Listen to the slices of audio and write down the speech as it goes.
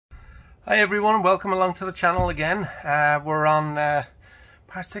Hi everyone, welcome along to the channel again. We're on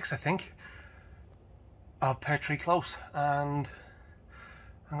part 6 I think of Pear Tree Close, and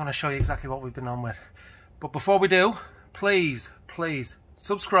I'm going to show you exactly what we've been on with. But before we do, please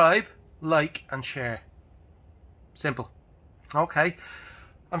subscribe, like and share. Simple. Okay,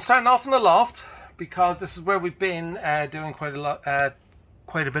 I'm starting off in the loft because this is where we've been doing quite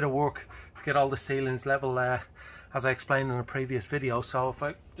a bit of work to get all the ceilings level, as I explained in a previous video. So if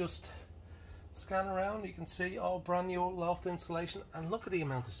I just scan around, you can see all brand new loft insulation, and look at the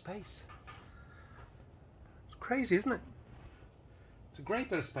amount of space. It's crazy, isn't it? It's a great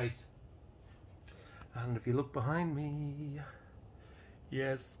bit of space. And if you look behind me,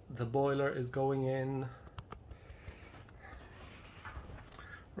 yes, the boiler is going in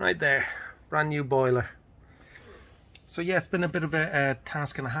right there. Brand new boiler. So yeah, it's been a bit of a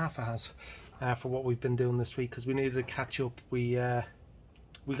task and a half, it has, for what we've been doing this week, because we needed to catch up.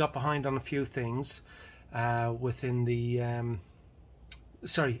 We got behind on a few things within the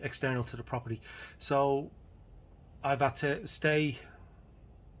external to the property, so I've had to stay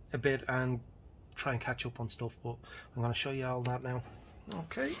a bit and try and catch up on stuff, but I'm going to show you all that now.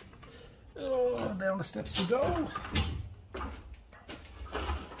 Okay, down the steps we go.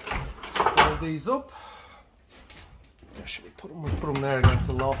 Fold these up. Where should we put them? We'll put them there against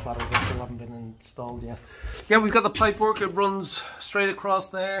the loft ladder. They still haven't been installed yet. Yeah, we've got the pipework. It runs straight across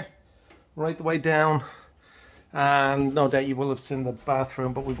there, right the way down. And no doubt you will have seen the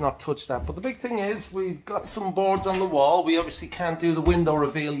bathroom, but we've not touched that. But the big thing is we've got some boards on the wall. We obviously can't do the window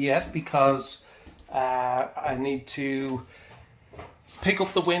reveal yet because I need to pick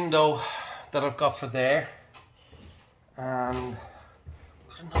up the window that I've got for there. And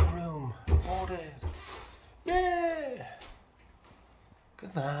we've got another room. Boarded. Yeah! Look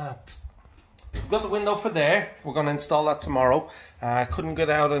at that. We've got the window for there. We're going to install that tomorrow. I couldn't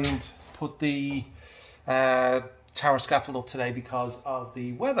get out and put the tower scaffold up today because of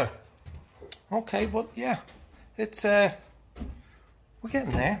the weather. Okay, but yeah, it's we're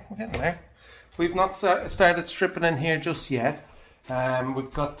getting there. We're getting there. We've not started stripping in here just yet.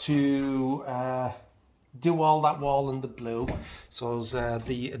 We've got to do all that wall in the blue so as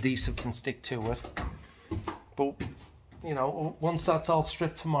the adhesive can stick to it. But you know, once that's all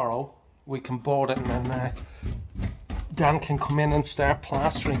stripped tomorrow, we can board it, and then Dan can come in and start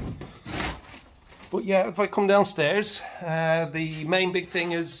plastering. But yeah, if I come downstairs, the main big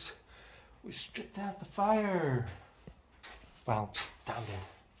thing is we stripped out the fire. Well, Dan did.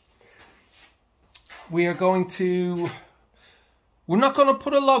 We're not going to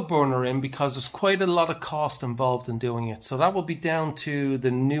put a log burner in because there's quite a lot of cost involved in doing it. So that will be down to the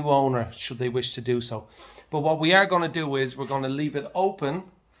new owner should they wish to do so. But what we are going to do is we're going to leave it open,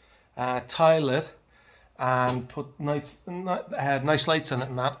 tile it, and put nice lights in it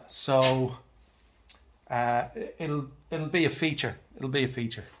and that. So it'll be a feature. It'll be a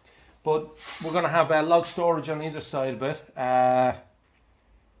feature. But we're going to have log storage on either side of it.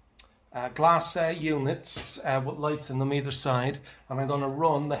 Glass units with lights in them either side, and I'm going to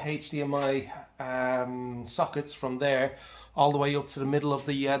run the HDMI sockets from there all the way up to the middle of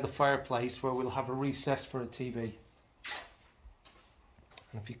the fireplace, where we'll have a recess for a TV.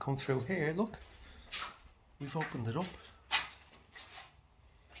 And if you come through here, look, we've opened it up.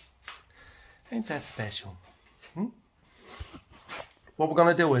 Ain't that special? What we're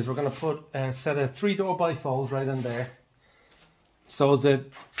going to do is we're going to put a set of 3-door bifolds right in there, so as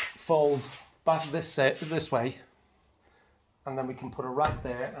it folds back this way, and then we can put a rack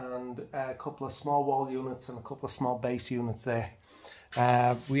there and a couple of small wall units and a couple of small base units there.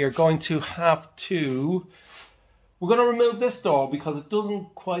 We are going to have to, we're going to remove this door because it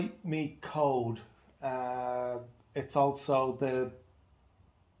doesn't quite meet code. It's also the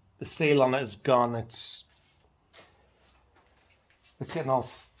seal on it is gone. It's getting all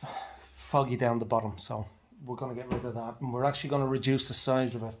foggy down the bottom, so we're going to get rid of that, and we're actually going to reduce the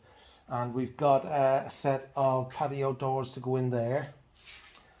size of it. And we've got a set of patio doors to go in there,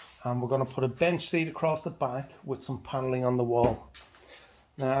 and we're going to put a bench seat across the back with some paneling on the wall.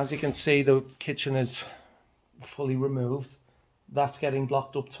 Now, as you can see, the kitchen is fully removed. That's getting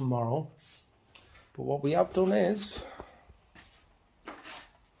blocked up tomorrow. But what we have done is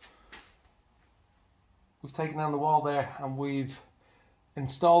we've taken down the wall there, and we've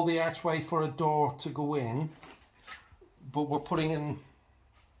installed the archway for a door to go in, but we're putting in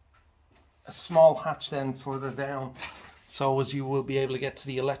a small hatch then further down, so as you will be able to get to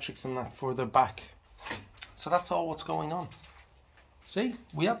the electrics and that further back. So that's all what's going on. See,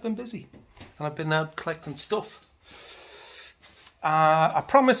 we have been busy, and I've been out collecting stuff. I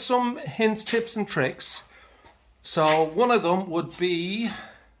promised some hints, tips and tricks. So one of them would be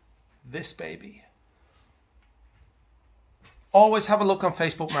this baby. Always have a look on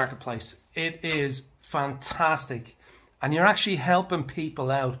Facebook Marketplace. It is fantastic, and you're actually helping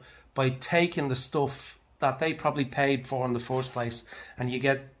people out by taking the stuff that they probably paid for in the first place, and you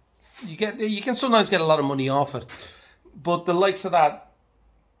can sometimes get a lot of money off it. But the likes of that,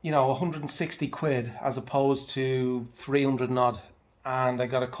 you know, 160 quid as opposed to 300 and odd, and I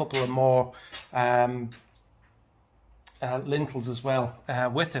got a couple of more lintels as well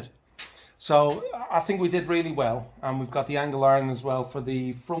with it. So I think we did really well, and we've got the angle iron as well for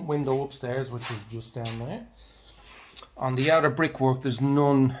the front window upstairs, which is just down there. On the outer brickwork, there's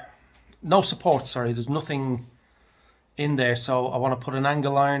no support, sorry, there's nothing in there, so I want to put an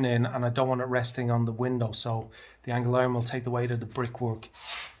angle iron in, and I don't want it resting on the window, so the angle iron will take the weight of the brickwork.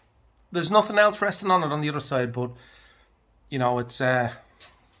 There's nothing else resting on it on the other side, but you know, it's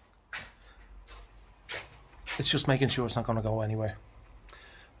just making sure it's not going to go anywhere.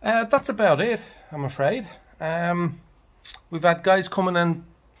 That's about it, I'm afraid. We've had guys coming and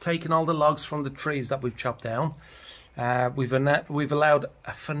taking all the logs from the trees that we've chopped down. We've allowed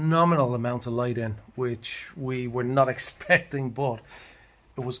a phenomenal amount of light in, which we were not expecting, but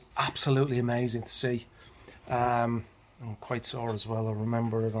it was absolutely amazing to see. I'm quite sore as well. I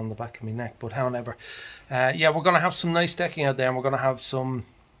remember it on the back of my neck, but however, yeah, we're going to have some nice decking out there, and we're going to have some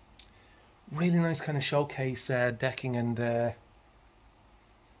really nice kind of showcase decking and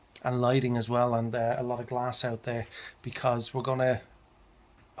lighting as well, and a lot of glass out there, because we're going to,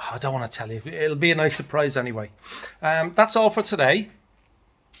 I don't want to tell you, it'll be a nice surprise anyway. That's all for today.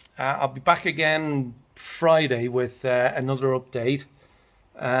 I'll be back again Friday with another update,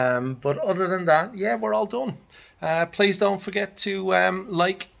 but other than that, yeah, we're all done. Please don't forget to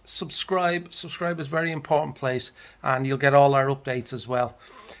like, subscribe is a very important place, and you'll get all our updates as well,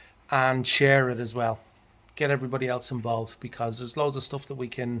 and share it as well. Get everybody else involved, because there's loads of stuff that we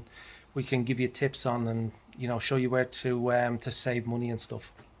can give you tips on, and you know, show you where to save money and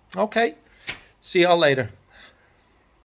stuff. Okay, see y'all later.